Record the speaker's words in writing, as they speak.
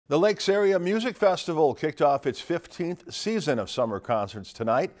The Lakes Area Music Festival kicked off its 15th season of summer concerts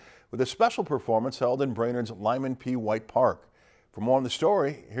tonight with a special performance held in Brainerd's Lyman P. White Park. For more on the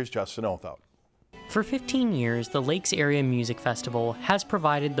story, here's Justin Othout. For 15 years, the Lakes Area Music Festival has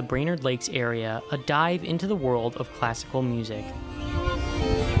provided the Brainerd Lakes area a dive into the world of classical music.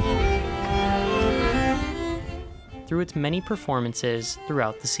 Through its many performances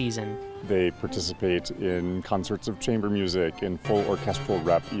throughout the season. They participate in concerts of chamber music, in full orchestral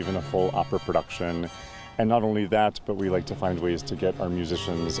rep, even a full opera production. And not only that, but we like to find ways to get our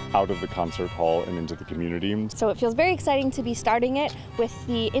musicians out of the concert hall and into the community. So it feels very exciting to be starting it with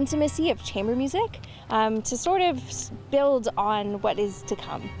the intimacy of chamber music to sort of build on what is to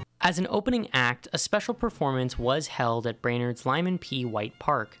come. As an opening act, a special performance was held at Brainerd's Lyman P. White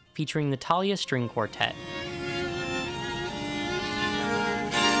Park, featuring the Talia String Quartet,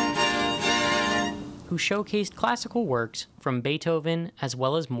 who showcased classical works from Beethoven as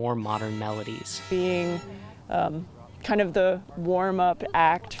well as more modern melodies. Being kind of the warm-up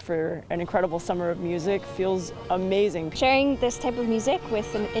act for an incredible summer of music feels amazing. Sharing this type of music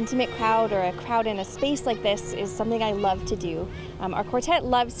with an intimate crowd or a crowd in a space like this is something I love to do. Our quartet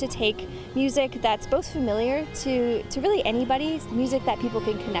loves to take music that's both familiar to really anybody, music that people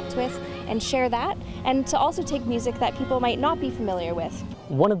can connect with and share that, and to also take music that people might not be familiar with.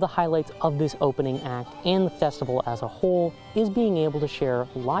 One of the highlights of this opening act and the festival as a whole is being able to share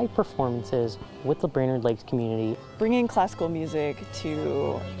live performances with the Brainerd Lakes community. Bringing classical music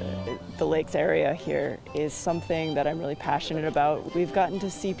to the Lakes area here is something that I'm really passionate about. We've gotten to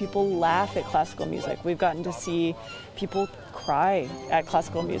see people laugh at classical music. We've gotten to see people cry at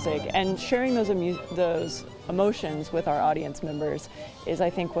classical music, and sharing those emotions with our audience members is, I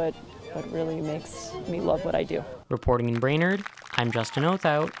think, what really makes me love what I do. Reporting in Brainerd, I'm Justin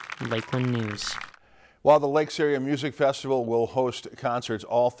Othout, Lakeland News. While the Lakes Area Music Festival will host concerts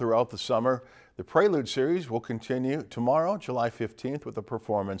all throughout the summer, the Prelude series will continue tomorrow, July 15th, with a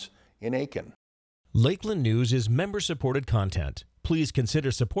performance in Aiken. Lakeland News is member-supported content. Please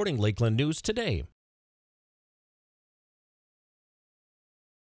consider supporting Lakeland News today.